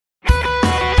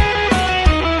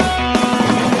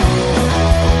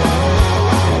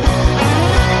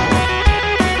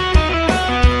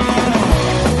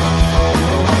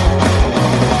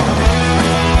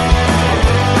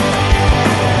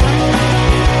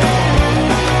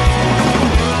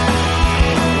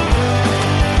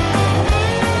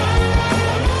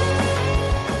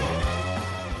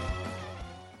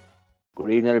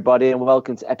everybody, and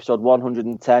welcome to episode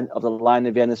 110 of the Line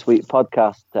of Vienna Suite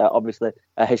podcast. Obviously,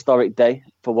 a historic day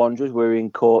for Wanderers. We're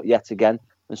in court yet again,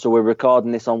 and so we're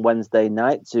recording this on Wednesday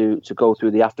night to go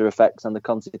through the after effects and the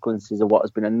consequences of what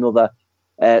has been another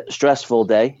stressful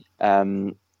day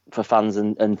for fans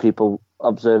and people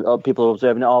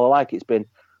observing it all alike. It's been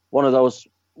one of those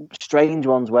strange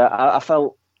ones where I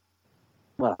felt,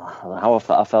 well, I don't know how I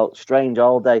felt. I felt strange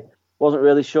all day. Wasn't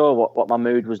really sure what my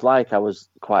mood was like. I was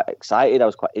quite excited. I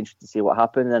was quite interested to see what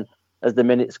happened. And as the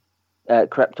minutes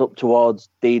crept up towards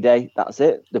D-Day, that's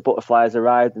it. The butterflies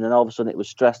arrived, and then all of a sudden it was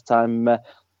stress time,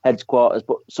 headquarters.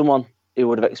 But someone who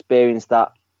would have experienced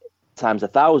that times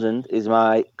 1,000 is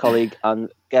my colleague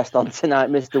and guest on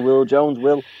tonight, Mr. Will Jones.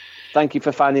 Will, thank you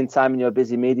for finding time in your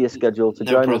busy media schedule to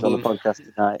join us on the podcast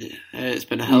tonight. It's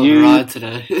been a hell of a ride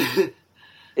today.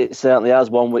 It certainly has,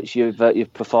 one which you've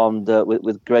performed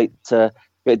with great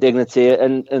dignity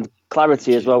and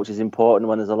clarity as well, which is important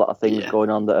when there's a lot of things going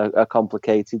on that are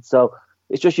complicated. So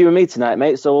it's just you and me tonight,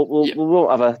 mate. So we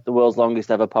won't have the world's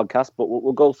longest ever podcast, but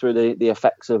we'll go through the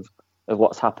effects of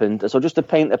what's happened. So just to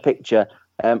paint a picture,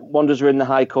 Wanderers are in the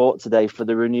High Court today for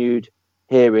the renewed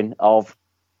hearing of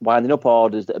winding up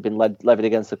orders that have been levied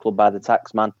against the club by the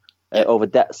taxman over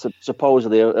debts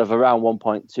supposedly of around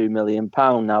 £1.2 million.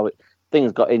 Now,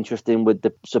 things got interesting with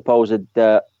the supposed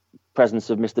presence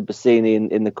of Mr. Bassini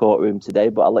in the courtroom today,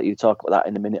 but I'll let you talk about that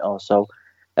in a minute or so.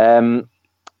 And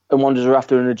Wanderers are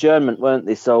after an adjournment, weren't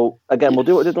they? So, again, we'll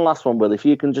do what we did in the last one, Will. If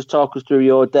you can just talk us through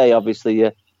your day. Obviously,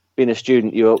 being a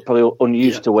student, you're probably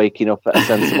unused to waking up at a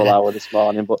sensible hour this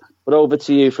morning, but over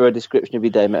to you for a description of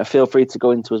your day, mate. And feel free to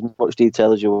go into as much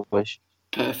detail as you wish.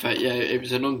 Perfect, yeah. It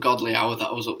was an ungodly hour that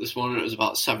I was up this morning. It was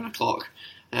about 7 o'clock.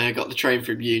 Got the train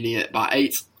from uni at about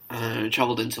 8.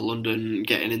 Travelled into London,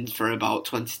 getting in for about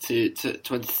 20 to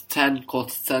 10, quarter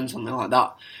to 10, something like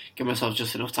that. Give myself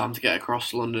just enough time to get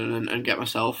across London and get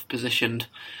myself positioned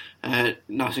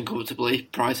nice and comfortably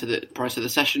prior to the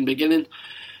session beginning.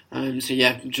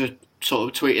 Just sort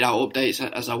of tweeted out updates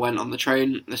as I went on the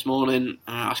train this morning,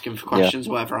 asking for questions,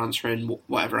 answering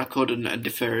whatever I could, and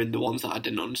deferring the ones that I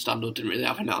didn't understand or didn't really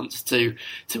have an answer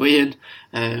to Ian,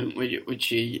 which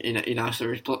he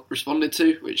nicely responded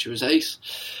to, which was ace.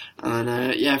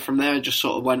 And from there I just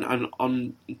sort of went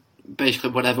on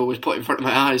basically whatever was put in front of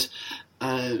my eyes.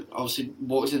 Obviously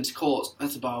walked into court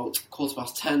at about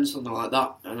 10:15, something like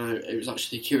that, and it was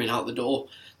actually queuing out the door,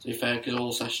 to be fair, because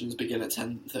all sessions begin at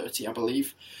 10:30, I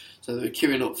believe. So they were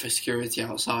queuing up for security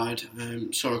outside.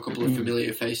 Saw a couple of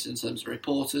familiar faces in terms of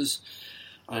reporters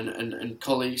and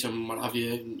colleagues and what have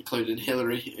you, including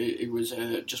Hillary, who was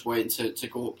just waiting to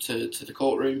go up to the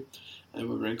courtroom. We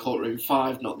were in courtroom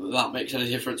 5. Not that makes any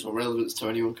difference or relevance to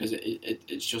anyone, because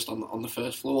it's just on the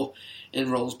first floor in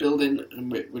Rolls building,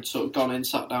 and we'd sort of gone in,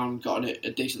 sat down, got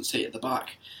a decent seat at the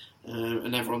back,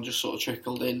 and everyone just sort of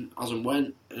trickled in as and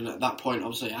went. And at that point,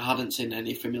 obviously, I hadn't seen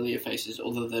any familiar faces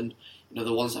other than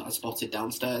the ones that I spotted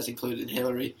downstairs, including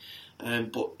Hillary,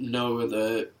 but no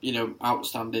other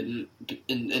outstanding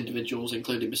individuals,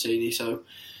 including Bassini. So.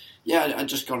 Yeah, I'd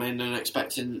just gone in and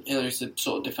expecting Hillary to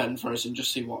sort of defend for us and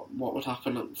just see what would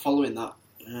happen following that.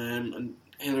 And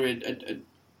Hillary had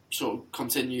sort of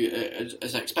continued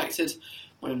as expected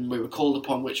when we were called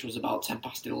upon, which was about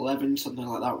 11:10, something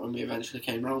like that, when we eventually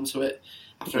came round to it.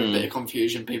 After a bit of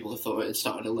confusion, people have thought it had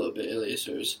started a little bit earlier,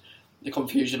 so it was the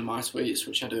confusion of my tweets,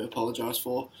 which I do apologise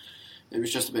for. It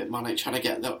was just a bit manic trying to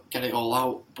get it all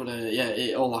out, but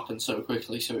it all happened so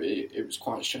quickly, so it was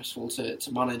quite stressful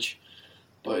to manage.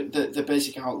 But the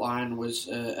basic outline was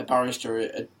a barrister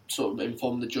had sort of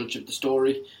informed the judge of the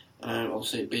story,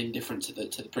 obviously it being different to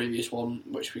the previous one,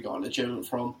 which we got an adjournment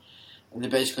from, and they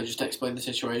basically just explained the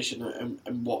situation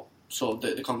and what sort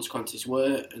of the consequences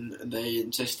were, and they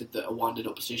insisted that a winded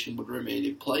up position would remain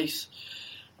in place.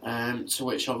 To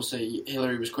which obviously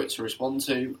Hillary was quick to respond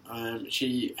to.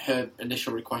 Her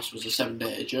initial request was a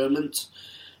 7-day adjournment.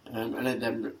 And it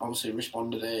then obviously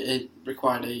responded. It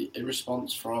required a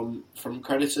response from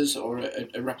creditors or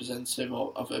a representative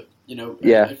of a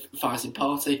fighting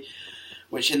party,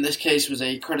 which in this case was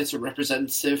a creditor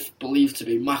representative believed to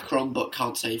be Macron, but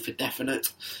can't say for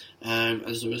definite,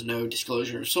 as there was no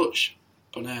disclosure of such.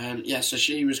 But so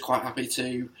she was quite happy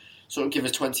to sort of give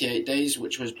us 28 days,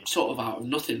 which was sort of out of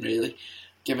nothing really,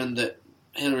 given that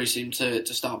Hillary seemed to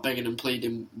start begging and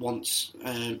pleading once,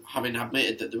 having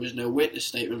admitted that there was no witness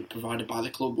statement provided by the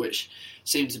club, which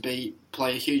seemed to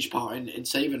play a huge part in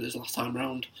saving us last time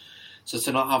round. So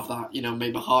to not have that,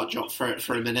 made my heart drop for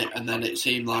a minute, and then it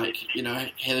seemed like,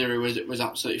 Hillary was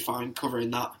absolutely fine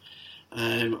covering that.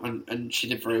 and she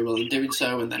did very well in doing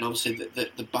so. And then obviously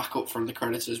the backup from the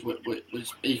creditors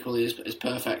was equally as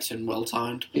perfect and well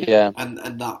timed. Yeah, and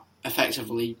that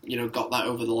effectively, got that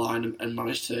over the line and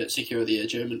managed to secure the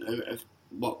adjournment of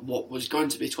what was going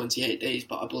to be 28 days,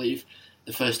 but I believe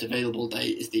the first available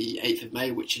date is the 8th of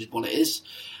May, which is what it is,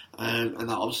 and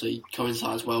that obviously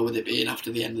coincides well with it being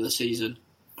after the end of the season,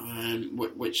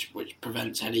 which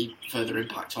prevents any further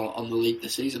impact on the league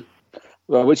this season.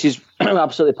 Well, which is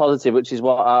absolutely positive, which is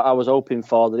what I was hoping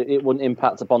for, that it wouldn't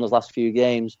impact upon those last few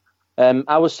games.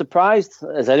 I was surprised,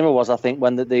 as anyone was, I think,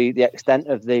 when the extent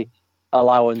of the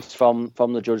allowance from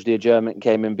the judge, the adjournment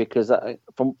came in, because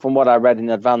from what I read in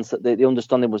advance, that the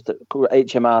understanding was that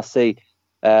HMRC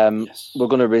were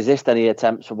going to resist any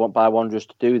attempts by Wanderers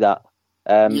to do that.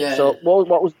 So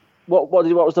what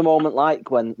was the moment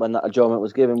like when that adjournment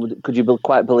was given? Could you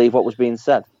quite believe what was being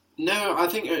said? No, I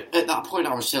think at that point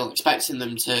I was still expecting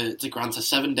them to grant a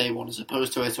 7-day one as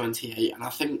opposed to a 28, and I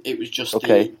think it was just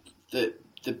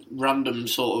the random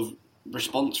sort of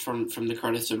response from the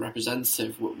creditor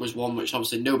representative was one which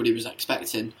obviously nobody was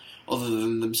expecting other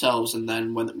than themselves. And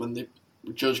then when the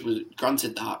judge was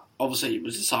granted that, obviously it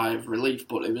was a sigh of relief,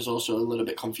 but it was also a little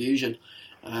bit confusion,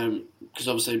 because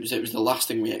obviously it was the last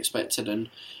thing we expected, and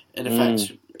in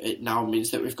effect it now means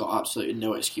that we've got absolutely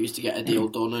no excuse to get a deal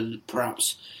done, and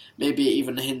perhaps maybe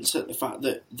even hints at the fact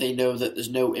that they know that there's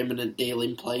no imminent deal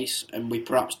in place, and we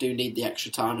perhaps do need the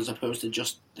extra time as opposed to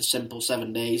just the simple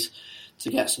 7 days to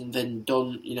get something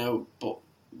done, but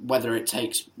whether it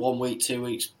takes 1 week, 2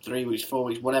 weeks, 3 weeks, 4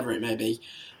 weeks, whatever it may be,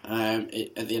 at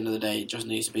the end of the day, it just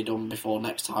needs to be done before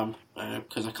next time,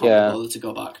 because I can't be bothered to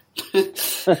go back.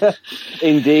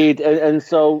 Indeed, and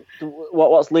so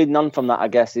what's leading on from that, I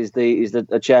guess, is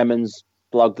the chairman's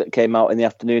blog that came out in the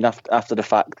afternoon after the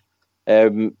fact,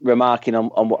 remarking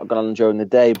on what had gone on during the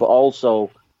day, but also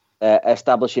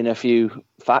establishing a few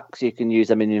facts. You can use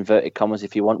them in inverted commas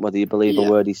if you want, whether you believe a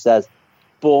word he says.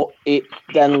 But it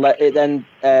then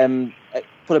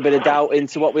put a bit of doubt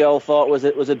into what we all thought was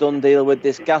a done deal with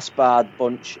this Gaspard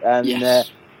bunch, and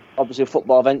obviously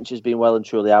Football Ventures being well and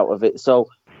truly out of it. So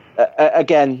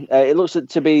again, it looks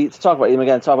to talk about him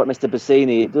again. Talk about Mr.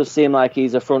 Bassini. It does seem like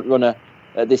he's a front runner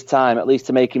at this time, at least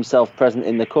to make himself present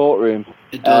in the courtroom.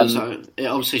 It does. It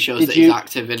obviously shows that he's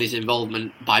active in his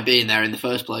involvement by being there in the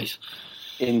first place.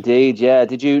 Indeed, yeah.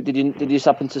 Did you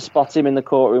happen to spot him in the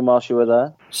courtroom whilst you were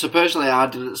there? So personally, I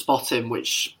didn't spot him,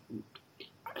 which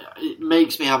it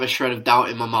makes me have a shred of doubt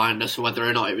in my mind as to whether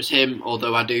or not it was him.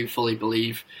 Although I do fully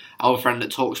believe our friend at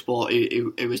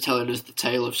TalkSport, who was telling us the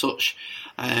tale of such,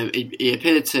 he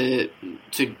appeared to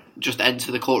just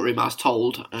enter the courtroom as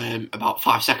told about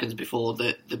 5 seconds before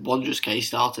the Wanderers case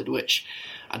started, which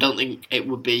I don't think it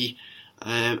would be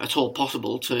at all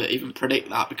possible to even predict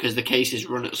that, because the case is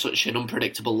run at such an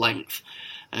unpredictable length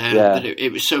that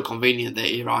it was so convenient that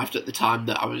he arrived at the time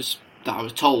that I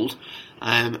was told,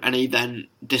 and he then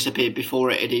disappeared before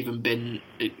it had even been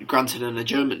granted an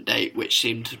adjournment date, which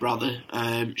seemed rather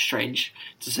strange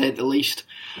to say the least.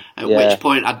 At which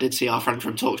point I did see our friend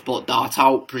from TalkSport dart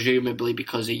out, presumably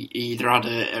because he either had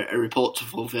a report to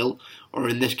fulfil, or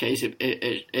in this case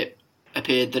it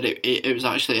appeared that it was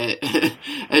actually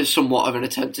a somewhat of an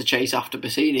attempt to chase after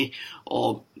Bassini,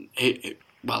 or it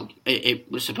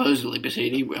was supposedly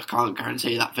Bassini. I can't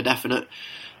guarantee that for definite,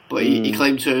 but he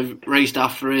claimed to have raced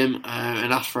after him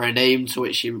and asked for a name, to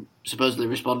which he supposedly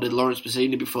responded Lawrence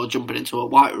Bassini before jumping into a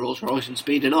white Rolls Royce and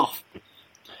speeding off.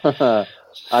 I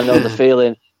know the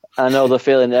feeling.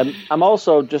 I'm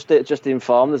also just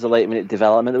informed, there's a late minute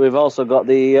development, that we've also got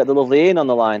the lovely Ian on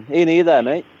the line. Ian, are you there,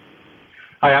 mate?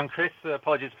 Hi, I'm Chris.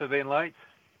 Apologies for being late.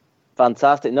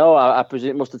 Fantastic. No, I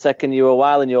presume it must have taken you a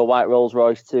while in your white Rolls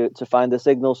Royce to find a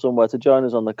signal somewhere to join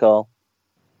us on the call.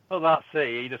 Well, that's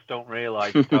it. You just don't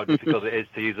realise how difficult it is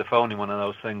to use a phone in one of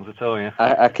those things, I tell you.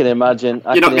 I can imagine.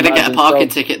 You're not going to get a parking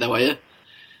ticket, though, are you?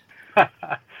 I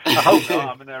hope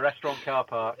not. I'm in a restaurant car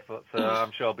park, but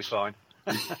I'm sure I'll be fine.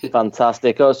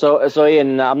 Fantastic. So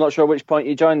Ian, I'm not sure which point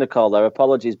you joined the call there.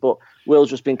 Apologies, but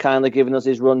Will's just been kindly giving us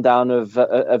his rundown of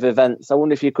events. I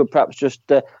wonder if you could perhaps just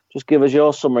give us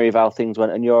your summary of how things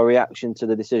went and your reaction to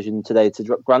the decision today to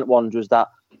grant Wanderers that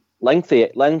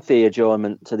lengthy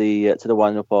adjournment to the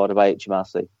wind-up order by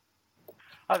HMRC.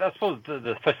 I suppose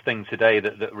the first thing today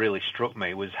that really struck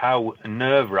me was how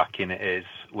nerve-wracking it is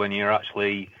when you're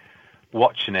actually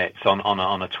watching it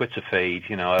on a Twitter feed.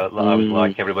 I was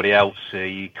like everybody else.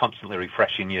 You constantly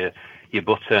refreshing your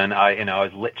button. I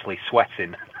was literally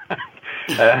sweating.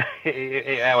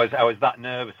 I was that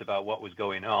nervous about what was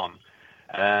going on,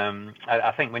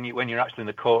 I think when you're actually in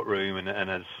the courtroom, and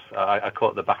as I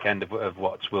caught the back end of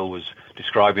what Will was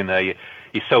describing there,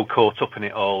 you're so caught up in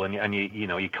it all, and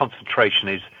your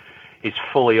concentration is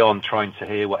fully on trying to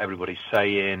hear what everybody's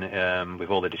saying, with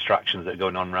all the distractions that are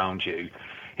going on around you.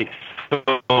 It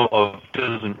sort of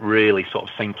doesn't really sort of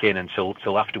sink in until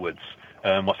afterwards,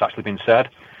 what's actually been said.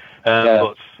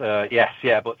 But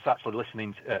actually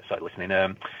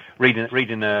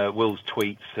reading Will's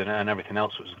tweets and everything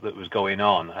else that was going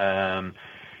on.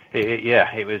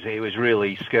 It was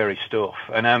really scary stuff,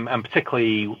 and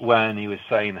particularly when he was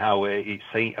saying how it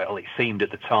seemed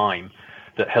at the time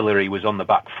that Hillary was on the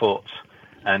back foot,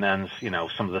 and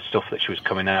some of the stuff that she was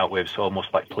coming out with, so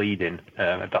almost like pleading.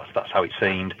 That's how it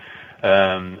seemed,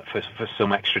 for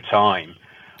some extra time.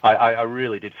 I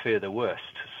really did fear the worst.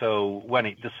 So when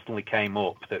it just suddenly came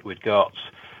up that we'd got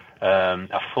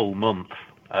a full month,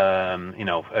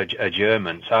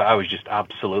 adjournment, I was just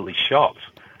absolutely shocked.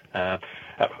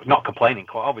 Not complaining,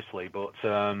 quite obviously, but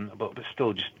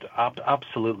still just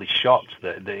absolutely shocked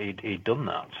that he'd done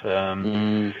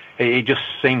that. It just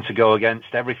seemed to go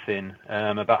against everything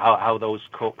about how those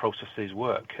court processes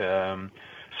work. So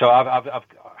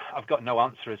I've got no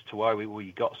answer as to why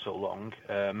we got so long.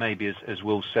 Maybe, as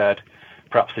Will said,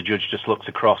 perhaps the judge just looked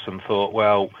across and thought,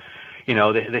 well,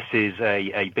 this is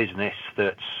a business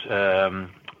that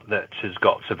has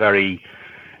got a very,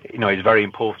 is very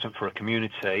important for a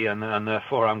community, and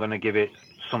therefore I'm going to give it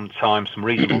some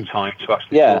reasonable time to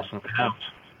actually sort something out.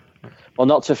 Well,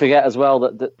 not to forget as well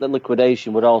that the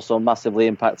liquidation would also massively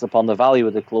impact upon the value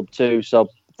of the club too. So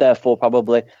therefore,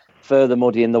 probably further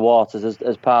muddying the waters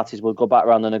as parties will go back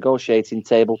around the negotiating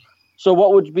table. So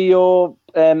what would be your,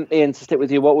 Ian, to stick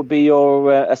with you, what would be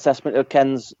your assessment of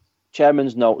Ken's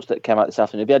chairman's notes that came out this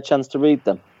afternoon? Have you had a chance to read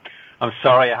them? I'm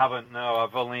sorry, I haven't. No,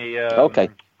 I've only... okay,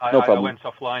 no problem. I went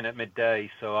offline at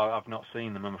midday, so I've not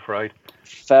seen them, I'm afraid.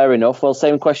 Fair enough. Well,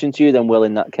 same question to you then, Will,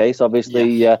 in that case.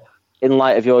 Obviously, in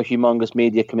light of your humongous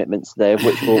media commitments today, of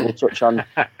which we'll touch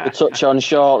on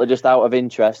shortly, just out of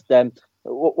interest,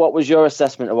 what was your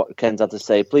assessment of what Ken's had to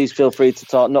say? Please feel free to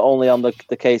talk not only on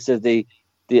the case of the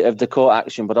court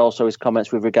action, but also his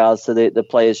comments with regards to the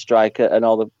players' strike and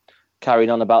all the carrying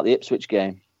on about the Ipswich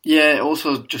game. Yeah, it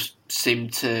also just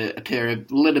seemed to appear a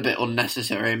little bit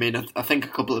unnecessary. I mean, I think a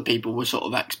couple of people were sort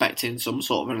of expecting some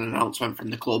sort of an announcement from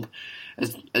the club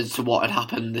as to what had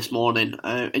happened this morning.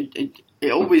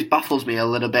 It always baffles me a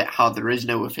little bit how there is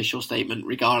no official statement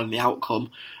regarding the outcome,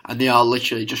 and they are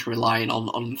literally just relying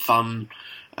on fan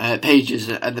pages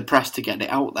and the press to get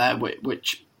it out there,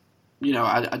 which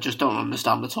I just don't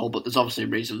understand at all. But there's obviously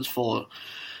reasons for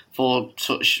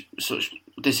such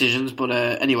decisions. But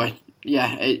anyway,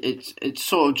 yeah, it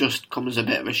sort of just comes as a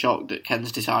bit of a shock that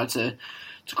Ken's decided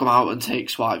to come out and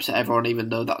take swipes at everyone, even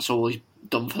though that's all he's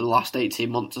done for the last 18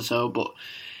 months or so. But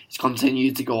he's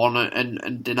continued to go on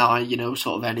and deny,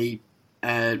 sort of any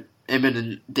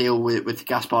imminent deal with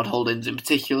Gaspard Holdings in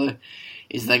particular.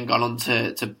 He's then gone on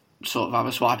to sort of have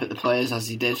a swipe at the players, as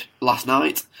he did last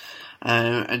night,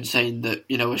 and saying that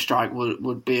a strike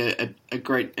would be a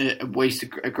great waste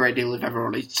a great deal of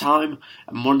everybody's time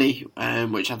and money,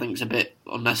 which I think is a bit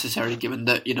unnecessary, given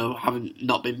that having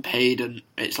not been paid, and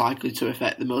it's likely to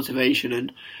affect the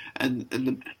motivation and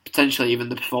the, potentially even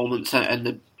the performance and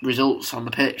the results on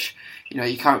the pitch.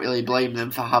 You can't really blame them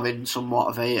for having somewhat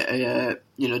of a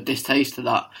distaste to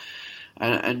that,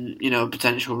 and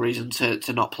potential reason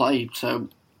to not play. So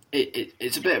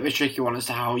it's a bit of a tricky one as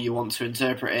to how you want to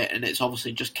interpret it, and it's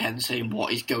obviously just Ken saying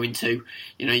what he's going to.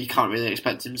 You can't really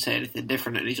expect him to say anything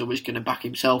different, and he's always going to back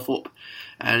himself up.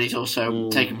 And he's also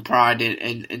taken pride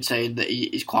in saying that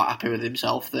he's quite happy with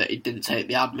himself that he didn't take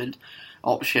the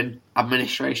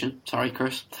administration. Sorry,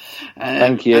 Chris.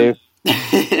 Thank you.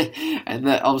 And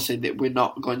that obviously that we're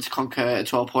not going to conquer a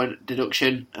 12-point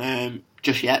deduction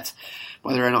just yet.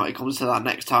 Whether or not it comes to that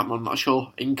next time, I'm not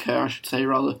sure. Incur, I should say,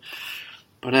 rather.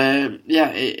 But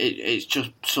it's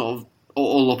just sort of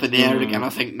all up in the air again. I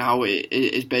think now it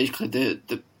is basically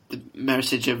the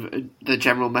message of the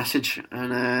general message,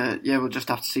 and we'll just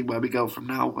have to see where we go from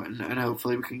now, and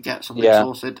hopefully we can get something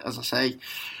sorted, as I say,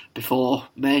 before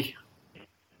May.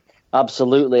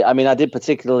 Absolutely. I mean, I did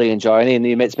particularly enjoy,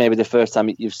 and it's maybe the first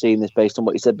time you've seen this based on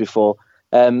what you said before.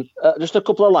 Just a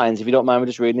couple of lines, if you don't mind me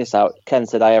just reading this out. Ken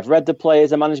said, "I have read the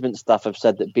players and management staff have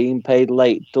said that being paid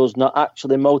late does not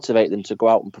actually motivate them to go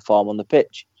out and perform on the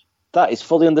pitch. that is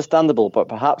fully understandable, but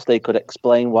perhaps they could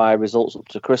explain why results up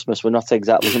to Christmas were not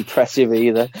exactly impressive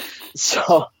either.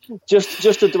 So, just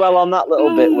to dwell on that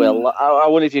little bit, Will, I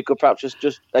wonder if you could perhaps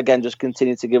just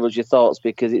continue to give us your thoughts,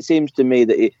 because it seems to me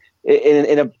that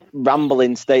in a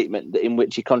rambling statement in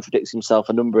which he contradicts himself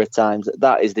a number of times,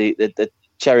 that is the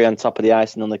cherry on top of the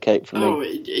icing on the cake for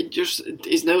me.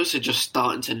 His notes are just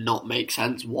starting to not make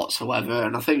sense whatsoever,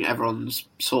 and I think everyone's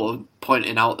sort of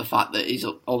pointing out the fact that he's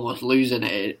almost losing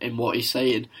it in what he's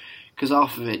saying, because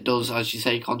half of it does, as you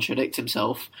say, contradict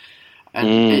himself. And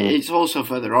it's also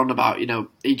further on about,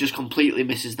 he just completely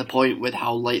misses the point with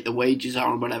how late the wages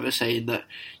are and whatever, saying that,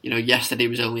 yesterday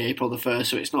was only April the 1st,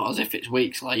 so it's not as if it's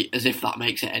weeks late, as if that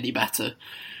makes it any better.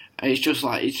 It's just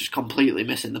like, he's just completely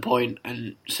missing the point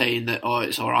and saying that,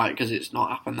 it's alright because it's not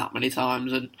happened that many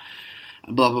times and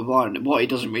blah, blah, blah. And what he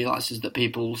doesn't realise is that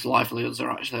people's livelihoods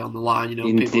are actually on the line,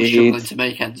 people are struggling to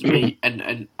make ends meet.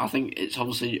 And I think it's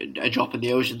obviously a drop in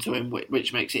the ocean to him,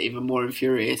 which makes it even more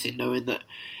infuriating, knowing that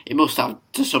he must have,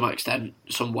 to some extent,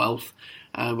 some wealth,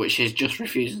 which he's just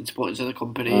refusing to put into the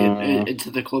company,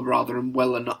 into the club rather, and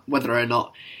whether or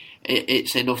not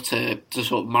it's enough to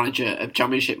sort of manage a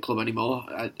championship club anymore.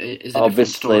 Is a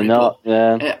obviously story, not.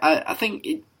 Yeah, I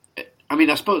think.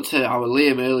 I spoke to our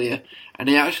Liam earlier, and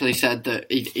he actually said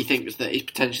that he thinks that he's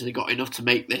potentially got enough to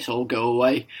make this all go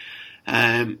away.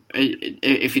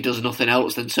 If he does nothing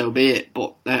else, then so be it.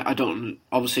 But I don't.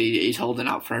 Obviously, he's holding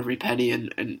out for every penny,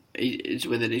 and he's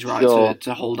within his right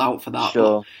to hold out for that.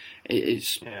 Sure. But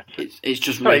it's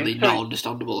just really not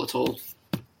understandable at all.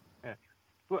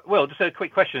 Well, just a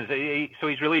quick question. So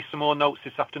he's released some more notes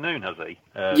this afternoon, has he?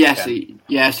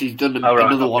 Yes, he's done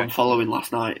another one following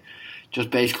last night, just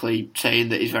basically saying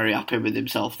that he's very happy with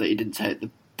himself that he didn't take the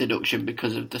deduction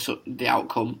because of the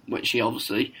outcome, which he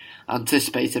obviously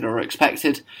anticipated or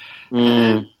expected,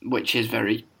 which is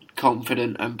very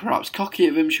confident and perhaps cocky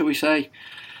of him, shall we say.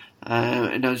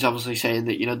 And he's obviously saying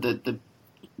that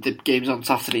the games on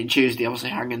Saturday and Tuesday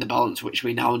obviously hang in the balance, which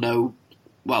we now know.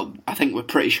 Well, I think we're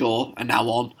pretty sure are now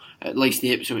on, at least the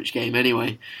Ipswich game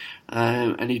anyway.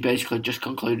 And he's basically just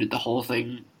concluded the whole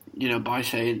thing, by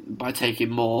taking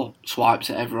more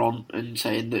swipes at everyone and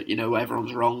saying that,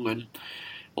 everyone's wrong and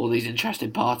all these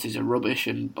interested parties are rubbish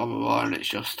and blah, blah, blah. And it's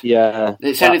just... Yeah.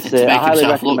 It's anything to make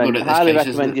himself look good at this case, I highly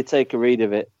recommend you take a read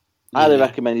of it. Highly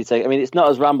recommend you take... I mean, it's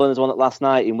not as rambling as one last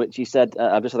night in which he said,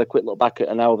 I've just had a quick look back at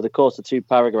it now over the course of 2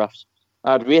 paragraphs.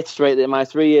 I'd reiterate that in my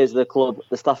 3 years of the club,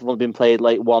 the staff have only been paid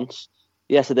late once.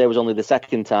 Yesterday was only the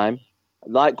second time.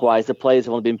 Likewise, the players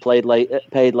have only been paid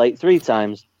late 3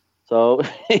 times. So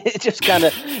it's just kind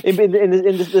of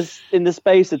in the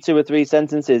space of 2 or 3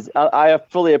 sentences. I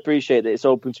fully appreciate that it's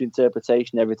open to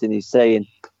interpretation, everything he's saying,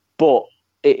 but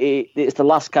it's the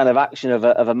last kind of action of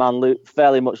a man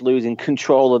fairly much losing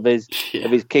control of his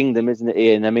kingdom, isn't it,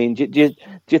 Ian? I mean, do you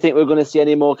think we're going to see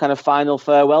any more kind of final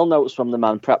farewell notes from the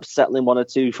man, perhaps settling 1 or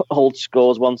 2 old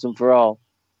scores once and for all?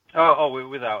 Oh,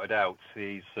 without a doubt.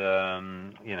 He's,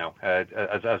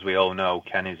 as we all know,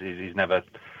 Ken is never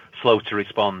slow to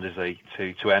respond, is he,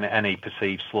 to any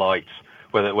perceived slights,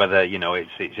 whether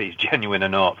it's genuine or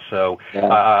not. So yeah.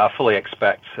 I fully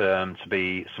expect to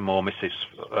be some more missives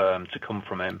to come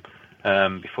from him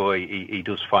before he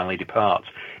does finally depart.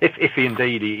 If he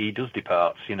indeed he does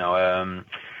depart, I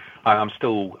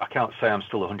can't say I'm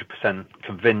still 100%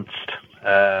 convinced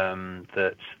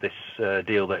that this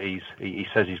deal that he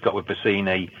says he's got with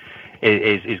Bassini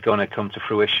is going to come to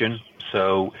fruition.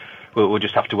 So we'll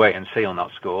just have to wait and see on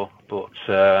that score. But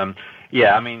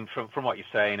yeah, I mean, from what you're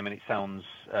saying, I mean, it sounds,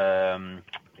 from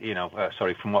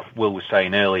what Will was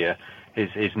saying earlier,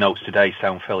 his notes today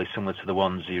sound fairly similar to the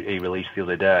ones he released the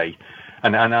other day,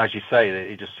 and as you say,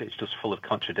 it's just full of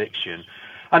contradiction,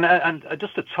 and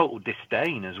just a total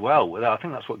disdain as well. I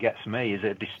think that's what gets me, is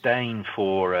a disdain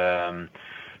for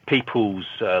people's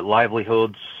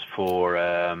livelihoods, for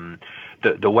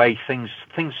the way things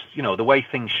the way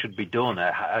things should be done,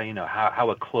 how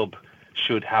a club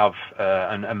should have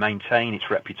and maintain its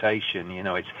reputation.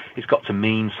 It's got to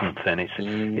mean something.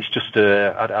 It's just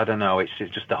I don't know. It's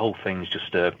just the whole thing's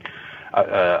just a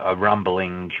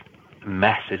rambling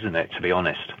mess, isn't it? To be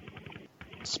honest.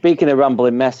 Speaking of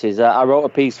rambling messes, I wrote a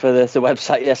piece for the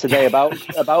website yesterday about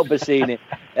Bassini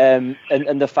and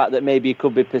the fact that maybe it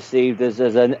could be perceived as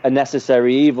a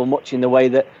necessary evil, much in the way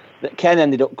that Ken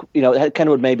ended up. Ken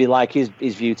would maybe like his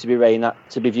view to be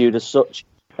viewed as such.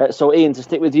 So, Ian, to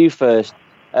stick with you first,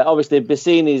 obviously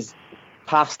Bassini's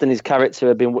past and his character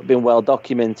have been well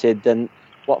documented, and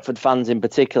Watford fans in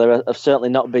particular have certainly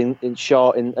not been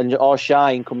short or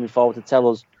shy in coming forward to tell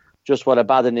us just what a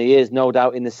bad one he is. No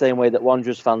doubt, in the same way that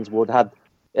Wanderers fans would, had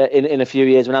in a few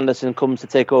years when Anderson comes to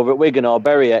take over at Wigan or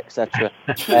Bury, etc.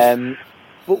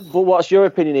 But what's your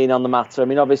opinion, Ian, on the matter? I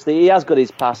mean, obviously he has got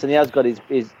his past and he has got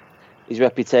his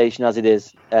reputation as it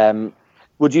is.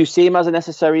 Would you see him as a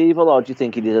necessary evil, or do you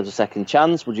think he deserves a second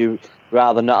chance? Would you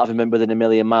rather not have him within a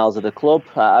million miles of the club?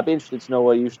 I'd be interested to know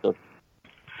where you stood.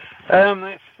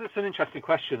 It's an interesting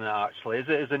question, actually. Is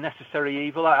it a necessary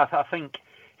evil? I think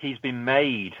he's been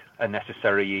made a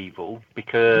necessary evil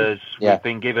because we've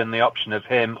been given the option of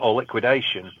him or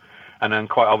liquidation. And then,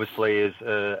 quite obviously, as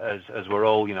we're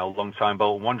all, long-time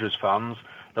Bolton Wanderers fans,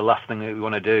 the last thing that we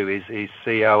want to do is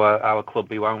see our club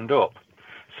be wound up.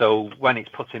 So when it's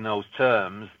put in those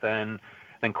terms, then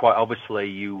quite obviously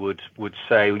you would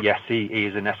say, yes, he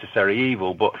is a necessary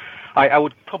evil. But I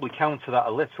would probably counter that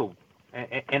a little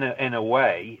in a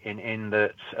way, in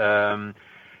that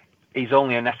he's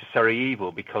only a necessary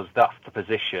evil because that's the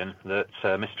position that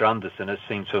Mr. Anderson has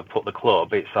seemed to have put the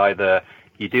club. It's either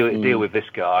you deal with this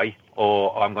guy,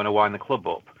 or I'm going to wind the club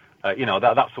up.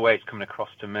 That's the way it's coming across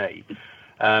to me.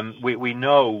 We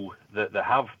know that there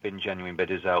have been genuine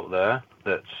bidders out there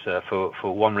that, for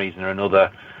one reason or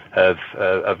another,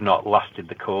 have not lasted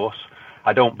the course.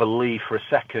 I don't believe for a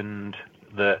second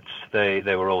that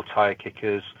they were all tire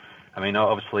kickers. I mean,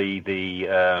 obviously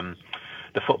the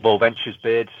Football Ventures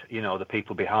bid, the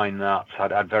people behind that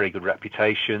had very good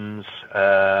reputations.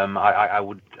 I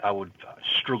would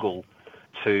struggle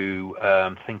to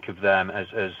think of them as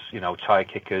tire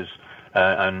kickers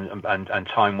and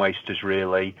time wasters,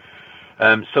 really.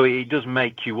 So it does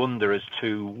make you wonder as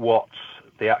to what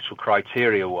the actual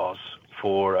criteria was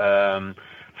for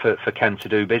Ken to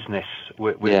do business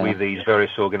with these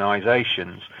various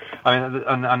organisations. I mean,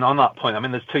 and on that point, I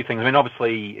mean, there's two things. I mean,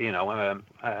 obviously,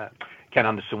 Ken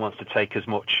Anderson wants to take as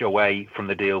much away from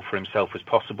the deal for himself as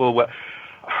possible. Well,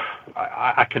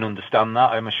 I can understand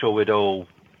that. I'm sure we'd all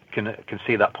can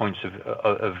see that point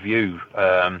of view.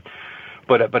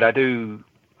 But I do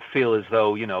feel as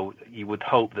though, you would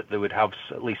hope that they would have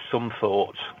at least some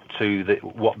thought to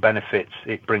what benefits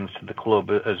it brings to the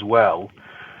club as well.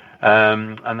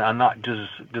 And that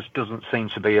just doesn't seem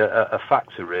to be a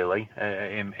factor, really,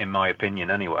 in my opinion,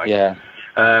 anyway. Yeah,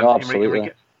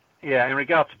 absolutely. In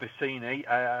regard to Bassini,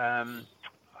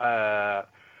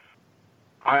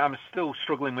 I'm still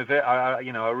struggling with it. I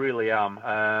really am.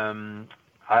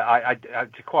 To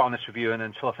be quite honest with you, and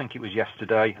until I think it was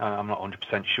yesterday, I'm not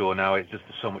 100% sure now. It's just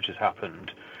so much has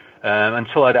happened.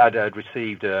 Until I'd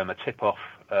received a tip-off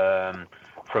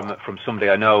from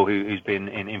somebody I know who's been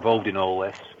involved in all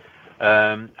this,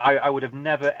 I would have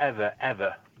never, ever,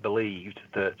 ever believed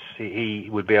that he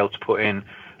would be able to put in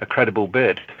a credible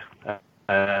bid.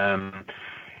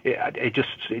 It just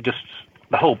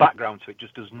the whole background to it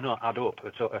just does not add up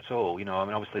at all. I mean,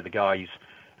 obviously the guy's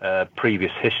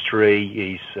previous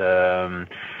history,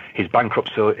 his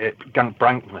bankruptcy,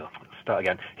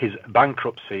 his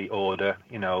bankruptcy order.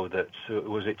 That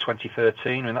was it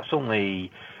 2013. I mean, that's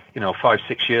only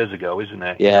 5-6 years ago, isn't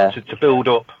it? Yeah. To build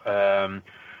up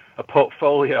a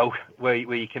portfolio where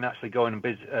you can actually go and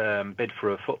bid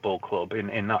for a football club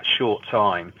in that short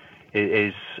time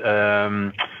is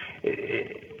I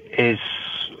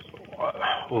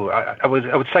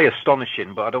would say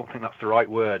astonishing, but I don't think that's the right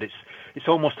word. It's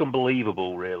almost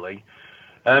unbelievable, really.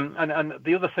 And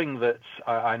the other thing that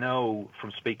I know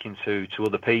from speaking to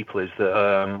other people is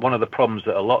that one of the problems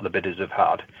that a lot of the bidders have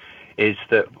had is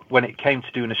that when it came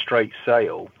to doing a straight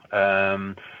sale,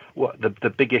 what the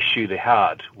big issue they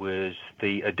had was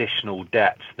the additional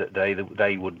debt that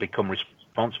they would become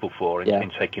responsible for in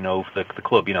taking over the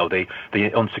club.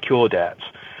 The unsecured debts.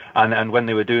 And when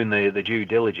they were doing the due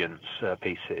diligence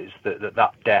pieces,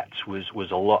 that debt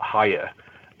was a lot higher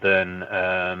than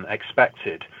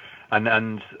expected,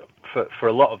 and for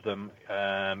a lot of them,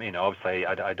 obviously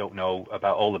I don't know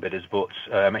about all the bidders, but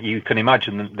you can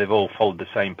imagine that they've all followed the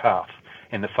same path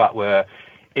in the fact where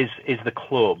is the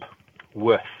club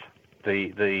worth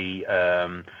the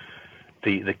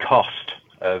cost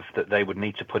of that they would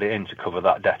need to put it in to cover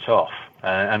that debt off,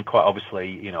 and quite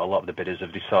obviously, a lot of the bidders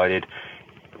have decided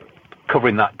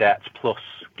covering that debt plus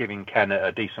giving Ken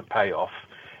a decent payoff,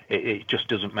 it just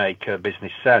doesn't make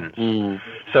business sense.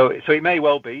 So it may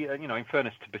well be, in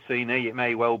fairness to Bassini, it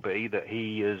may well be that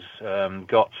he has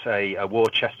got a war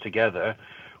chest together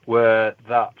where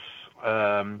that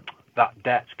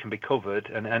debt can be covered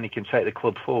and he can take the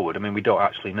club forward. I mean, we don't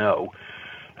actually know.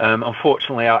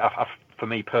 Unfortunately, for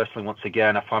me personally, once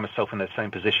again, I find myself in the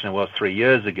same position I was 3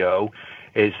 years ago.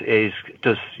 Does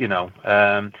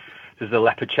the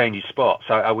leopard change his spots?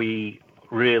 Are we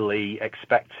really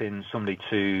expecting somebody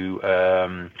to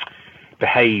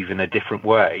behave in a different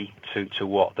way to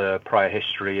what the prior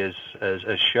history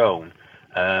has shown.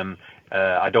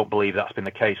 I don't believe that's been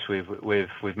the case with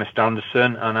Mr.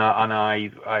 Anderson, and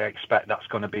I expect that's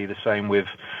going to be the same with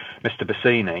Mr.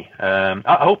 Bassini.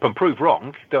 I hope I'm proved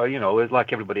wrong.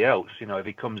 Like everybody else, if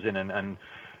he comes in and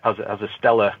has a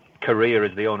stellar career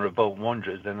as the owner of Bolton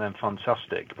Wanderers, then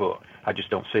fantastic. But I just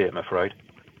don't see it, I'm afraid.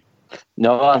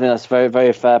 No, I think that's a very,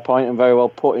 very fair point and very well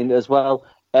put in as well.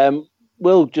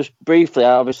 Will, just briefly,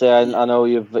 obviously, I know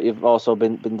you've also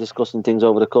been discussing things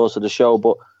over the course of the show,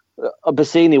 but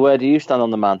Bassini, where do you stand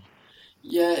on the man?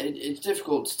 Yeah, it's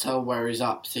difficult to tell where he's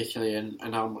at particularly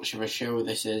and how much of a show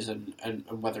this is and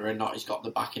whether or not he's got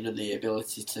the backing and the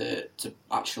ability to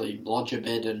actually lodge a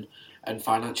bid and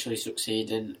financially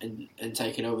succeed in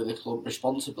taking over the club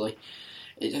responsibly.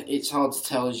 It's hard to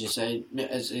tell, as you say,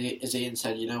 as Ian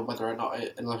said, whether or not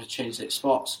it'll have changed its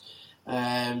spots.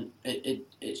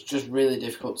 It's just really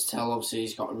difficult to tell. Obviously,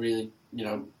 he's got a really,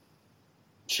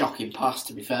 shocking past,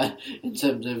 to be fair, in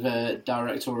terms of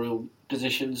directorial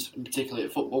positions, and particularly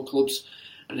at football clubs.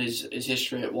 And his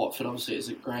history at Watford obviously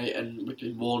isn't great, and we've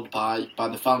been warned by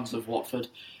the fans of Watford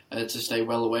to stay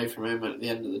well away from him. And at the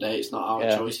end of the day, it's not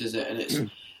our choice, is it? And it's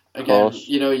again,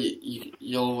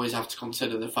 you always have to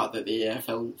consider the fact that the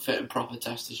EFL fit and proper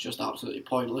test is just absolutely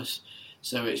pointless.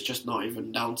 So it's just not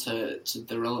even down to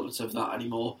the relevance of that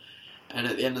anymore. And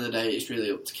at the end of the day, it's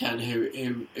really up to Ken who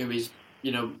is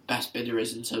best bidder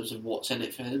is in terms of what's in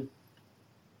it for him.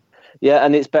 Yeah,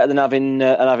 and it's better than having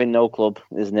no club,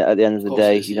 isn't it? At the end of the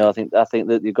day, I think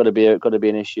that you've got to be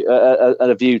an issue,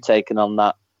 a view taken on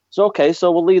that. So okay,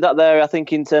 so we'll leave that there. I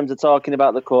think in terms of talking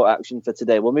about the court action for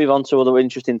today, we'll move on to other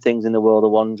interesting things in the world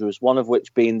of Wanderers. One of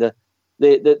which being the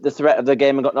threat of the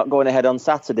game not going ahead on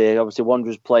Saturday. Obviously,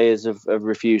 Wanderers players have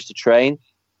refused to train.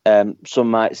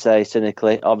 Some might say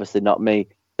cynically, obviously not me,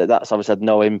 that's obviously had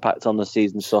no impact on the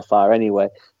season so far anyway.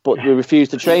 But we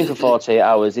refused to train for 48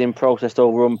 hours in protest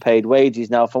over unpaid wages.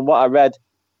 Now, from what I read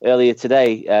earlier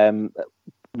today,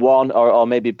 one or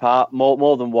maybe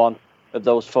more than one of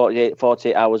those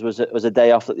 48 hours was a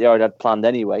day off that they already had planned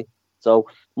anyway. So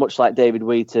much like David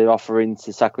Wheater offering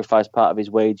to sacrifice part of his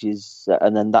wages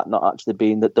and then that not actually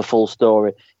being the full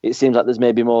story, it seems like there's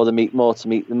maybe more than meets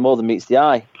the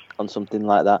eye on something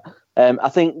like that. I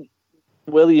think,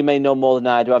 Will, you may know more than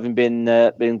I do, having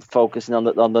been focusing on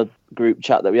the group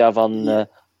chat that we have on the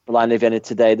Line of Vienna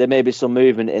today. There may be some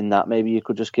movement in that. Maybe you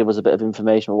could just give us a bit of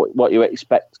information on what you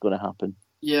expect is going to happen.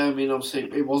 Yeah, I mean, obviously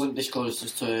it wasn't disclosed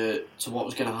as to what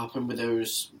was going to happen with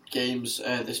those games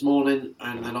this morning,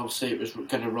 and then obviously it was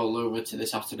going to roll over to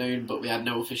this afternoon, but we had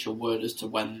no official word as to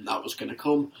when that was going to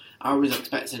come. I was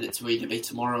expecting it to either be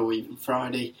tomorrow or even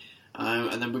Friday.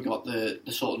 And then we got the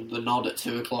sort of the nod at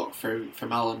 2:00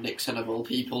 from Alan Nixon of all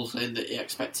people, saying that he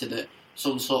expected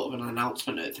some sort of an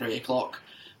announcement at 3:00.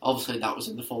 Obviously, that was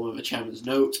in the form of a chairman's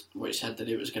note, which said that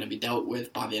it was going to be dealt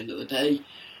with by the end of the day.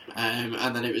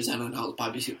 And then it was then announced by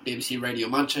BBC Radio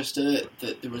Manchester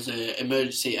that there was an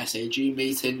emergency SAG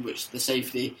meeting, which the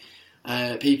safety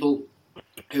people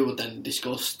who would then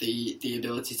discuss the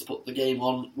ability to put the game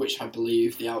on, which I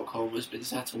believe the outcome has been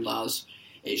settled as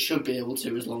it should be able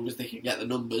to, as long as they can get the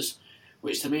numbers,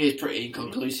 which to me is pretty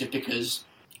inconclusive because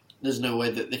there's no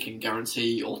way that they can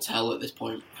guarantee or tell at this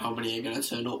point how many are going to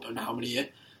turn up and how many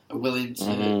are willing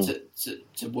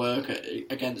to work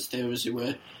against those who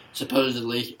were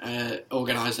supposedly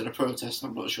organising a protest.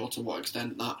 I'm not sure to what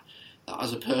extent that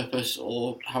has a purpose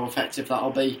or how effective that'll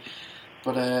be.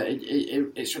 But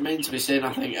it's remained to be seen,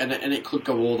 I think, and it could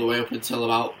go all the way up until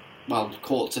about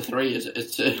 2:45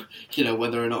 as to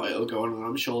whether or not it'll go on, and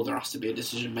I'm sure there has to be a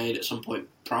decision made at some point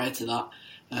prior to that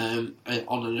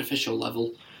on an official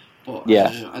level. But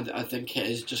I think it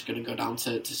is just going to go down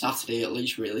to Saturday at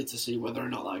least, really, to see whether or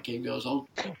not that game goes on.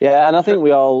 Yeah, and I think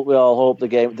we all hope the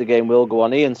game will go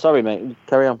on. Ian, sorry mate,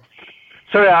 carry on.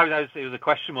 Sorry, it was a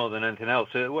question more than anything else.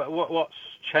 What's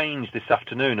changed this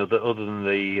afternoon other than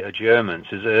the adjournments?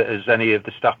 Has any of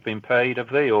the staff been paid, have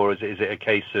they, or is it a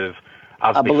case of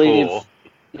before?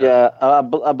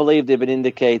 I believe they've been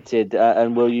indicated,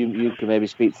 and Will, you can maybe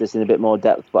speak to this in a bit more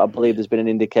depth, but I believe there's been an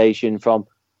indication from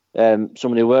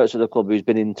someone who works at the club who's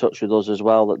been in touch with us as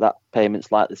well that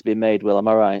payment's likely to be made. Will, am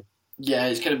I right? Yeah,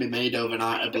 it's going to be made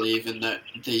overnight, I believe, and that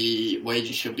the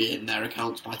wages should be in their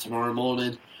accounts by tomorrow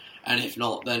morning. And if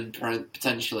not, then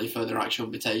potentially further action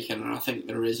will be taken. And I think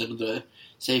there is another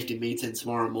safety meeting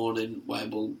tomorrow morning where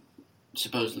we'll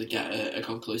supposedly get a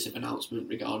conclusive announcement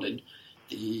regarding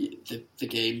the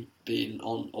game being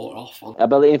on or off. I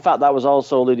believe, in fact, that was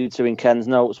also alluded to in Ken's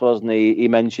notes, wasn't he? He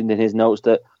mentioned in his notes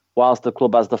that whilst the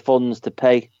club has the funds to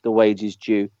pay the wages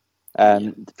due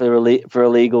for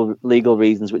illegal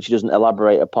reasons, which he doesn't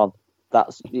elaborate upon,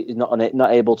 that's he's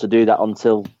not able to do that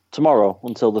until tomorrow,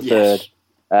 until the Yes.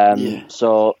 3rd.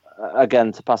 So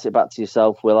again, to pass it back to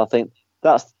yourself, Will, I think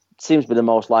that seems to be the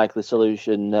most likely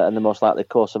solution and the most likely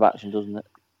course of action, doesn't it?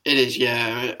 It is,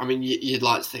 yeah. I mean, you'd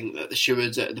like to think that the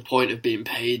stewards, at the point of being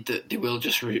paid, that they will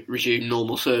just resume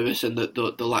normal service and that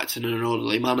they'll act in an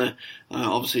orderly manner.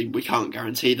 Obviously, we can't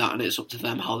guarantee that, and it's up to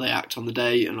them how they act on the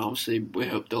day. And obviously, we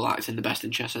hope they'll act in the best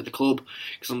interest of the club,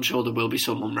 because I'm sure there will be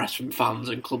some unrest from fans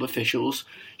and club officials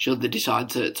should they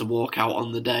decide to walk out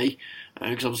on the day.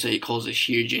 Because obviously, it causes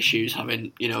huge issues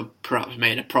having, perhaps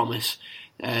made a promise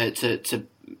to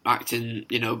act in,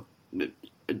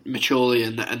 maturely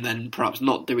and then perhaps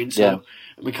not doing so. Yeah.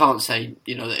 We can't say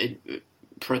that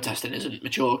protesting isn't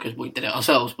mature because we did it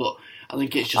ourselves, but I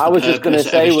think it's just I was just going to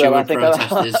say, Will, I think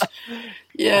protest is,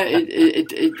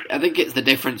 I think it's the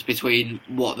difference between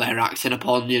what they're acting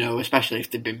upon, especially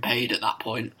if they've been paid at that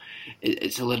point.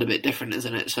 It's a little bit different,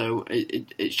 isn't it? So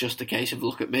it's just a case of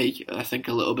look at me, I think,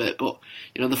 a little bit, but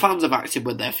the fans have acted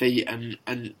with their feet and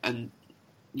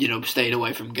staying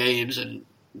away from games and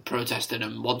protesting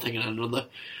and one thing and another,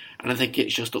 and I think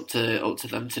it's just up to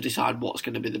them to decide what's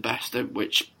going to be the best,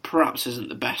 which perhaps isn't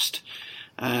the best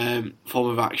form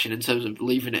of action in terms of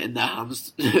leaving it in their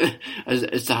hands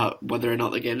as to whether or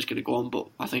not the game's going to go on. But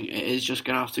I think it is just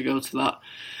going to have to go to that,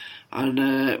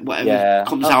 and whatever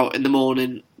comes out in the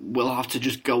morning, we'll have to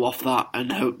just go off that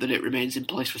and hope that it remains in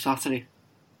place for Saturday.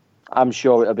 I'm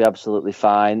sure it'll be absolutely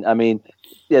fine. I mean,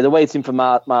 they're waiting for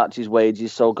March's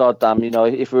wages, so goddamn,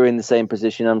 if we were in the same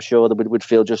position, I'm sure that we'd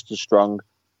feel just as strong.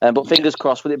 But fingers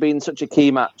crossed, with it being such a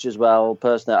key match as well,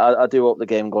 personally, I do hope the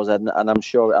game goes ahead, and I'm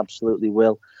sure it absolutely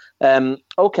will.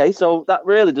 Okay, so that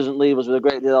really doesn't leave us with a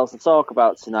great deal else to talk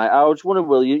about tonight. I was wondering,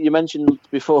 Will, you mentioned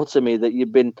before to me that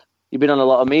you've been on a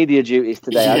lot of media duties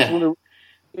today. Yeah. I just wonder,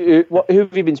 who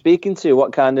have you been speaking to?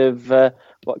 What kind of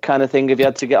thing have you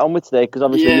had to get on with today? Because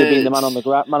obviously you've been the man on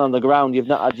the ground. You've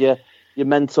not had your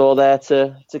mentor there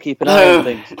to keep an eye on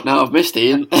things. No, I've missed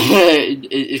Ian.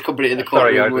 His company in the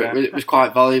courtroom was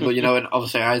quite valuable, and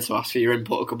obviously I had to ask for your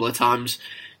input a couple of times,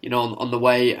 on the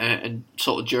way and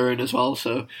sort of during as well.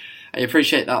 So I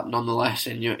appreciate that nonetheless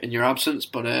in your absence.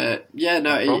 But after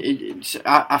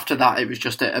that it was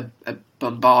just a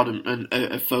bombardment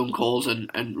of phone calls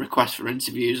and requests for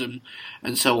interviews and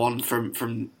so on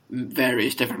from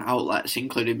various different outlets,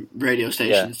 including radio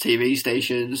stations, TV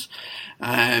stations,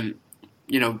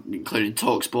 including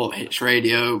TalkSport, Hits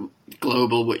Radio,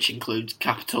 Global, which includes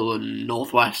Capital and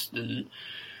Northwest and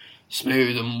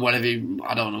Smooth and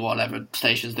whatever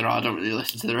stations there are. I don't really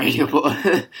listen to the radio,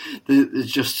 but there's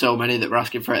just so many that were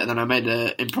asking for it. And then I made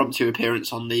an impromptu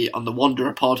appearance on the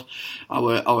Wanderer pod,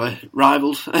 our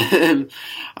rivals, and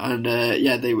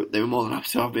they were more than happy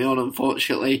to have me on.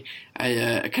 Unfortunately,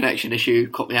 a connection issue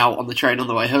cut me out on the train on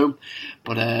the way home,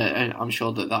 but I'm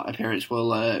sure that appearance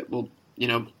will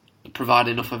provide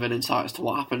enough of an insight as to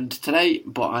what happened today.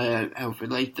 But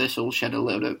hopefully this will shed a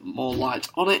little bit more light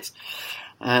on it.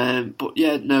 I've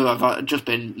just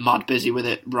been mad busy with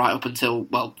it right up until,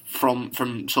 from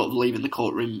sort of leaving the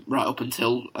courtroom right up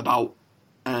until about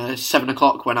 7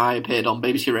 o'clock when I appeared on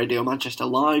BBC Radio Manchester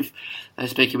Live,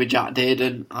 speaking with Jack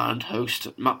Dearden and host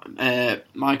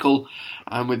Michael,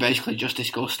 and we basically just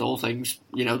discussed all things,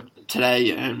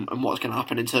 today and what's going to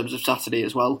happen in terms of Saturday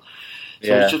as well.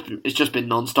 So it's just been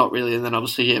non-stop really, and then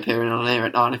obviously appearing on air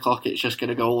at 9 o'clock, it's just going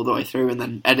to go all the way through, and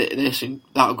then edit this, and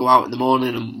that'll go out in the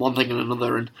morning, and one thing and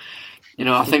another, and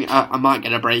I think I might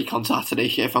get a break on Saturday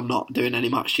if I'm not doing any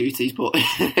match duties, but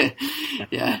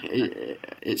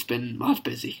it's been mad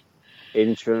busy.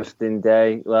 Interesting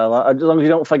day. Well, as long as you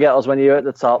don't forget us when you're at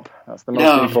the top, that's the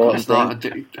most important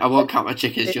thing. I won't count my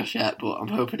chickens just yet, but I'm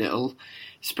hoping it'll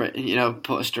spread,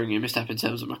 put a string in my step in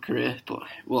terms of my career, but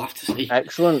we'll have to see.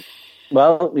 Excellent.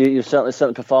 Well, you've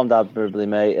certainly performed admirably,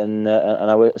 mate, and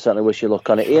I certainly wish you luck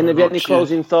on it. Ian, have you any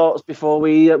closing thoughts before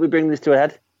we bring this to a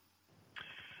head?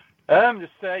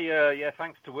 Just say,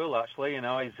 thanks to Will. Actually,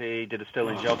 he did a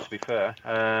sterling job. To be fair,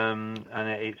 and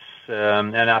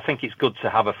I think it's good to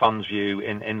have a fan's view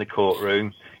in the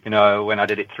courtroom. When I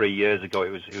did it 3 years ago,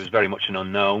 it was very much an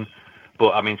unknown.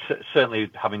 But I mean,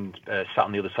 certainly having sat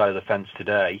on the other side of the fence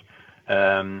today.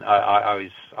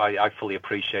 I fully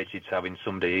appreciated having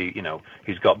somebody,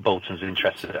 who's got Bolton's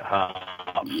interests at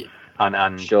heart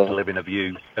and delivering a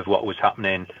view of what was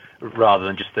happening rather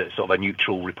than just sort of a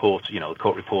neutral report, the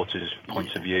court reporter's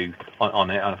point of view on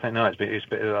it. And I think,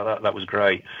 that was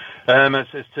great.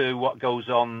 As to what goes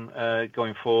on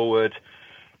going forward,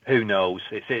 who knows?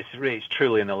 It's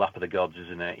truly in the lap of the gods,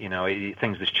 isn't it?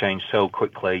 Things just change so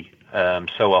quickly,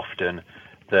 so often.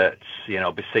 that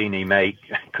Bassini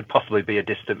could possibly be a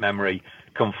distant memory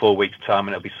come 4 weeks' time,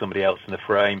 and it'll be somebody else in the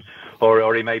frame,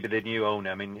 or he may be the new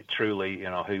owner. I mean, truly,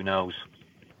 who knows?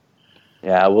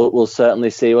 Yeah, we'll certainly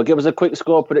see. Well, give us a quick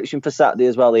score prediction for Saturday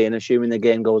as well, Ian, assuming the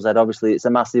game goes ahead. Obviously, it's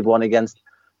a massive one against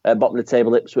bottom of the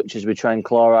table Ipswich as we try and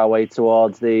claw our way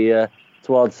towards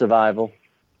survival.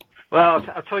 Well,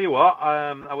 I'll tell you what.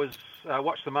 I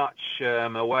watched the match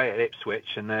away at Ipswich,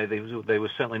 and there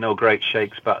was certainly no great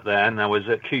shakes back then. I was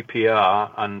at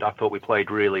QPR, and I thought we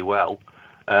played really well.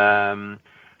 So I'm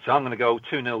going to go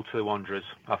 2-0 to the Wanderers.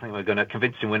 I think we're going to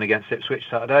convincing win against Ipswich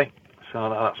Saturday. So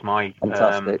that's my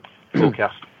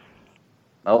forecast.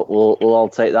 Oh, we'll all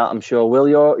take that, I'm sure. Will,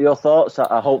 your thoughts?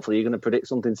 Hopefully you're going to predict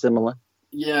something similar.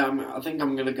 Yeah, I think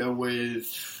I'm going to go with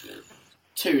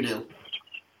 2-0.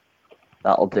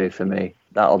 That'll do for me.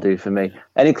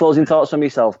 Any closing thoughts from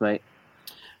yourself, mate?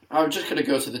 I'm just going to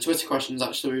go to the Twitter questions,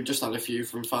 actually. We've just had a few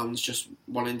from fans just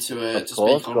wanting to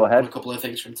speak on a couple of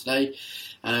things from today.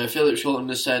 Philip Shulton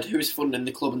has said, who's funding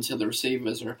the club until the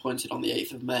receivers are appointed on the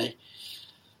 8th of May?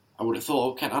 I would have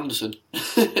thought Ken Anderson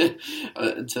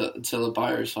until the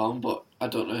buyer is found, but I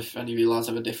don't know if any of you lads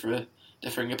have a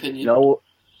differing opinion. No,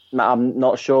 I'm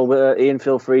not sure. But, Ian,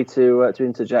 feel free to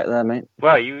interject there, mate.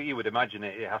 Well, you would imagine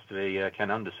it has to be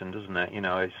Ken Anderson, doesn't it?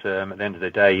 It's at the end of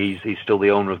the day, he's still the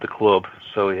owner of the club,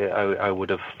 so I would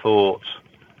have thought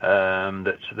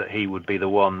that he would be the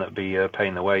one that'd be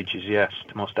paying the wages. Yes,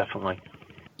 most definitely.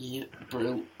 Yeah,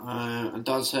 brilliant. And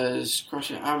Dad says, do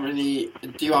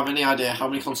you have any idea how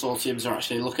many consortiums are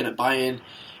actually looking at buying?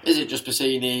 Is it just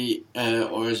Bassini,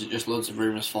 or is it just loads of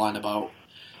rumours flying about?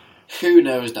 Who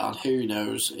knows, Dan? Who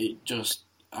knows?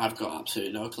 I've got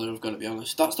absolutely no clue, I've got to be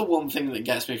honest. That's the one thing that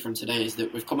gets me from today, is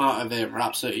that we've come out of it and we're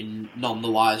absolutely none the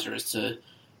wiser as to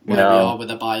where we are with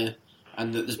a buyer.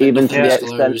 And that there's been nothing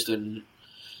disclosed.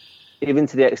 Even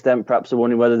to the extent, perhaps, of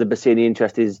wondering whether the Bassini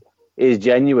interest is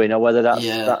genuine, or whether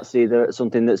that's either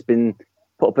something that's been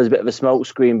put up as a bit of a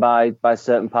smokescreen by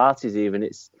certain parties. Even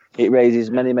it raises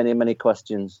many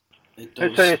questions.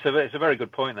 It's a very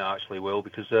good point, that actually, Will,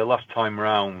 because last time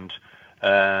round,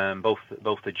 both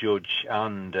the judge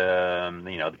and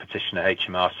the petitioner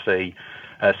HMRC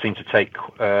seemed to take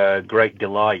great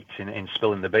delight in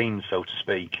spilling the beans, so to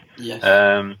speak. Yes.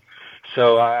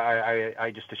 So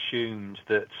I just assumed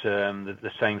that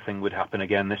the same thing would happen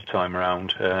again this time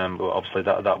around, but obviously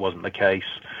that wasn't the case.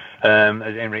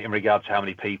 In regard to how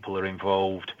many people are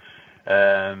involved,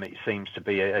 it seems to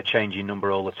be a changing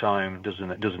number all the time,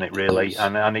 doesn't it really?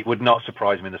 And it would not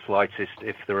surprise me in the slightest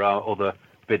if there are other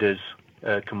bidders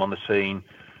come on the scene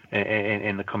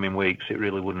in the coming weeks. It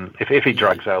really wouldn't, if it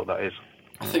drags out, that is.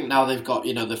 I think now they've got,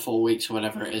 the 4 weeks or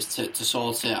whatever it is to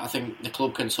sort it. I think the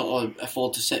club can sort of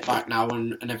afford to sit back now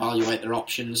and evaluate their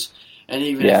options. And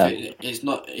even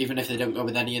if they don't go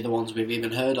with any of the ones we've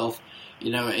even heard of,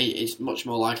 it's much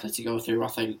more likely to go through, I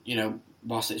think,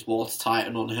 whilst it's watertight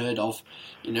and unheard of,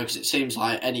 because it seems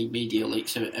like any media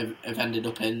leaks have ended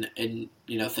up in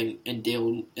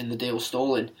the deal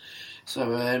stalling.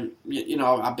 So,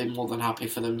 I've been more than happy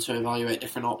for them to evaluate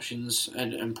different options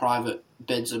and private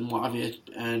bids and what have you,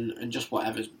 and just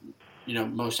whatever's,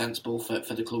 most sensible for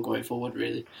the club going forward,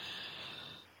 really.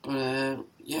 But,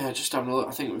 just having a look,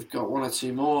 I think we've got one or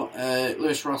two more.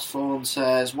 Lewis Rossthorne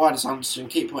says, why does Anderson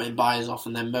keep putting buyers off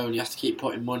and then moan he has to keep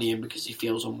putting money in because he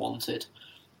feels unwanted?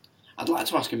 I'd like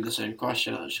to ask him the same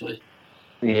question, actually.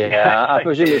 Yeah, I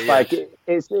presume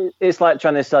it's like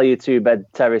trying to sell your 2-bed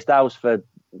terraced house for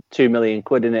 £2 million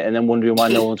in it, and then wondering why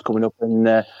no one's coming up and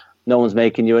no one's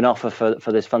making you an offer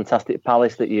for this fantastic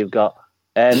palace that you've got.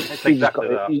 You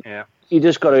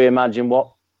just got to imagine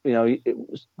what the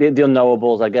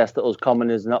unknowables, I guess, that us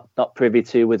commoners not privy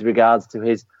to with regards to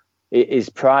his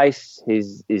price,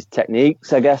 his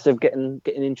techniques, I guess, of getting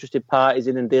interested parties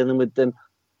in and dealing with them.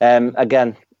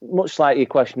 Again, much like your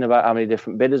question about how many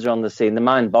different bidders are on the scene, the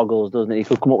mind boggles, doesn't it? You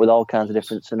could come up with all kinds of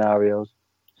different scenarios.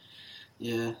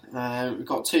 Yeah, we've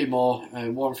got two more.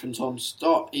 One from Tom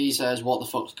Stott. He says, what the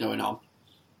fuck's going on?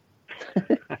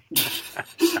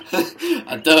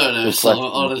 I don't know, so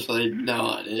honestly, no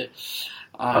idea.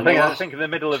 I think in the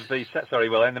middle of the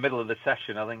in the middle of the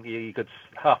session, I think you could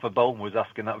half of Bolton was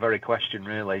asking that very question,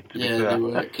 really. They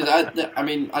were. Because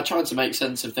I tried to make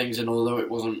sense of things, and although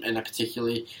it wasn't in a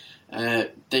particularly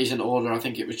decent order, I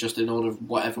think it was just in order of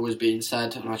whatever was being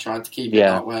said, and I tried to keep it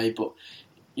that way. But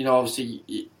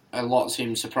obviously, a lot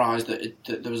seemed surprised that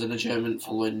there was an adjournment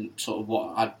following sort of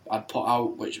what I'd put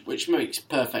out, which makes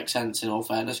perfect sense in all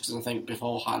fairness, because I think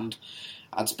beforehand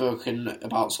I'd spoken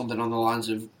about something on the lines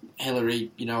of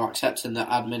Hillary, accepting that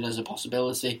admin as a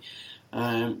possibility.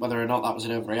 Whether or not that was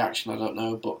an overreaction, I don't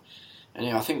know, but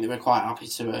anyway, I think they were quite happy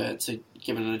to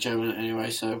give an adjournment anyway.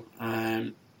 So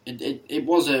it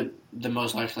was the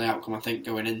most likely outcome, I think,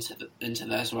 going into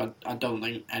there. So I don't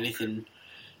think anything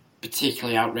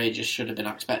particularly outrageous should have been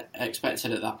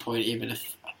expected at that point, even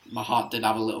if my heart did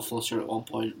have a little flutter at one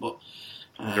point. But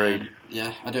Agreed.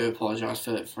 Yeah, I do apologise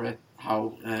for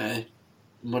how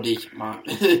muddy my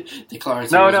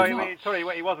declarative. No, sorry,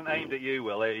 it wasn't aimed at you,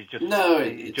 Will. It was just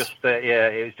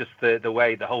it was just the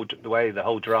way the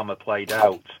whole drama played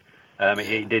out.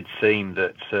 It did seem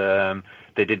that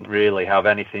they didn't really have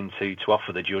anything to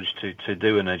offer the judge to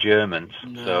do an adjournment.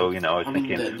 No. So I was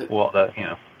thinking, what the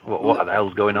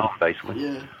hell's going on, basically?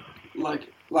 Yeah, like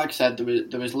I said,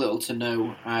 there was little to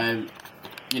no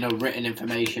written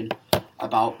information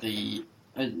about the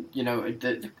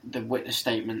witness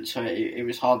statement, so it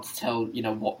was hard to tell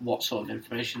what sort of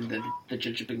information the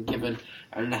judge had been given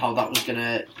and how that was going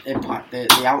to impact the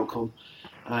outcome.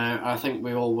 I think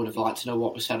we all would have liked to know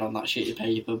what was said on that sheet of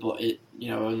paper, but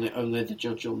only the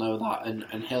judge will know that,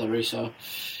 and Hillary. So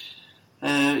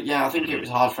I think it was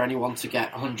hard for anyone to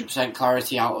get 100%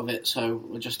 clarity out of it. So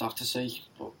we'll just have to see.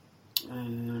 But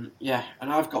and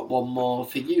I've got one more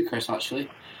for you, Chris. Actually.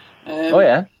 Oh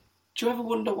yeah. Do you ever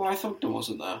wonder why Thogden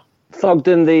wasn't there?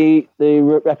 Thogden, the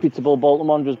reputable Bolton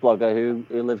Wanderers blogger who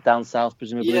lived down south,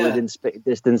 presumably within spitting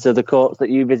distance of the courts that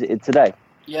you visited today.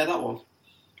 Yeah, that one.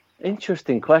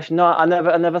 Interesting question. No, I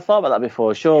never thought about that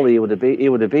before. Surely he would have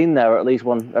been there, or at least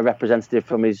a representative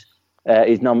from his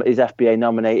FBA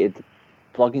nominated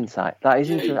blogging site. That is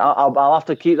interesting. I'll have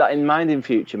to keep that in mind in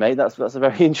future, mate. That's a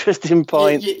very interesting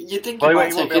point. You think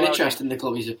about taking interest in the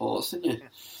club he supports, didn't you?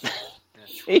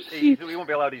 He won't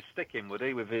be allowed to stick him, would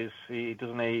he? With his,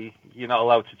 you're not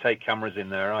allowed to take cameras in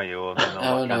there, are you? Or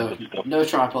no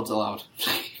tripods allowed.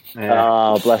 Yeah.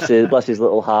 Oh, bless his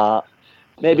little heart.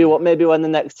 Maybe when the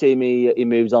next team he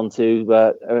moves on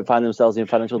to find themselves in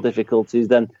financial difficulties,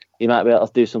 then he might be able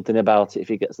to do something about it if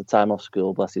he gets the time off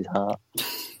school. Bless his heart.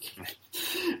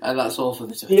 And that's all for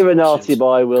this. You're a naughty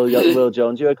boy, Will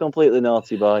Jones. You're a completely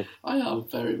naughty boy. I am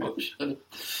very much.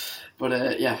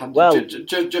 But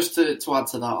just to add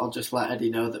to that, I'll just let Eddie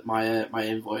know that my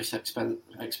invoice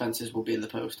expenses will be in the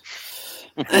post.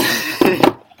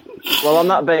 Well, on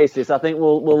that basis, I think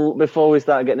we'll before we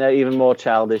start getting even more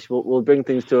childish, we'll bring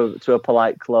things to a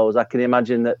polite close. I can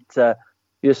imagine that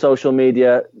your social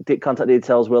media contact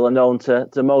details are known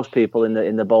to most people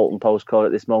in the Bolton postcode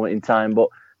at this moment in time. But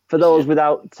for those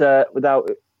without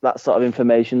that sort of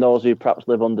information, those who perhaps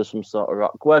live under some sort of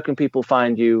rock, where can people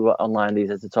find you online these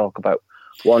days to talk about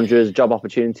Wanderers, job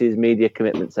opportunities, media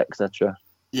commitments, etc.?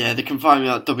 Yeah, they can find me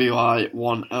at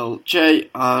WI1LJ,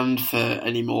 and for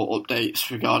any more updates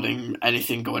regarding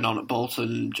anything going on at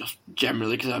Bolton, just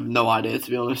generally, because I have no idea, to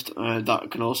be honest,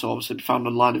 that can also obviously be found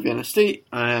online at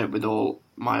VNSD, with all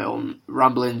my own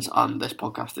ramblings and this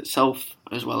podcast itself,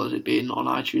 as well as it being on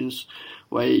iTunes,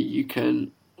 where you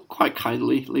can quite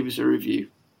kindly leave us a review.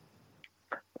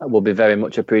 That will be very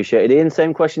much appreciated. Ian,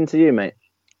 same question to you, mate.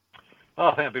 Oh,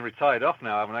 I think I've been retired off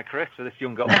now, haven't I, Chris? For this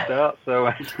young got start.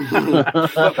 So,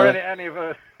 but for any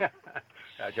of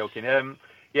joking. I'm.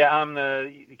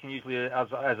 You can usually,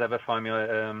 as ever, find me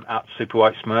at Super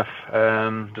White Smurf.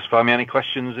 Just find me any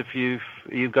questions if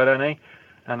you've got any,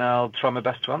 and I'll try my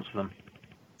best to answer them.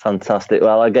 Fantastic.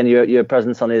 Well, again, your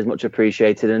presence on here is much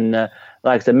appreciated, and like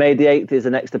I said, May the 8th is the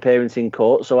next appearance in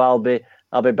court, so I'll be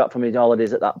back from my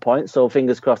holidays at that point. So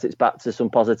fingers crossed, it's back to some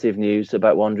positive news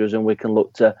about Wanderers, and we can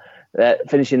look to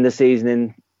finishing the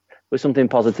season with something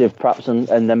positive, perhaps, and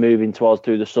then moving towards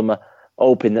through the summer,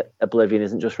 hoping that oblivion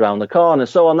isn't just round the corner.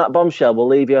 So on that bombshell, we'll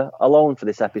leave you alone for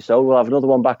this episode. We'll have another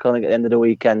one back on at the end of the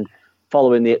weekend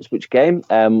following the Ipswich game,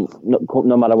 no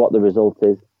matter what the result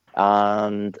is.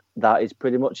 And that is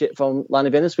pretty much it from Line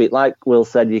of Vienna Suite. Like Will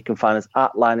said, you can find us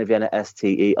at Line of Vienna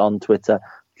STE on Twitter,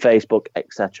 Facebook,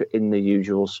 etc. in the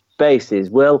usual spaces.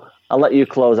 Will, I'll let you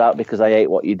close out because I hate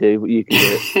what you do. You can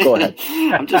do it. Go ahead.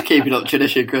 I'm just keeping up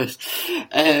tradition, Chris.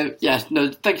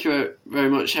 Thank you very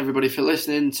much, everybody, for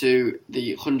listening to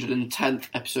the 110th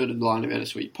episode of the Line of Vienna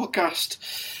Suite podcast.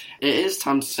 It is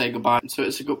time to say goodbye. So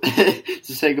it's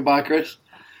to say goodbye, Chris.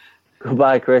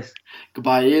 Goodbye, Chris.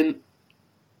 Goodbye, Ian.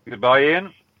 Goodbye,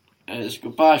 Ian. And it's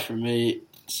goodbye from me.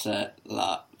 C'est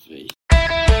la vie.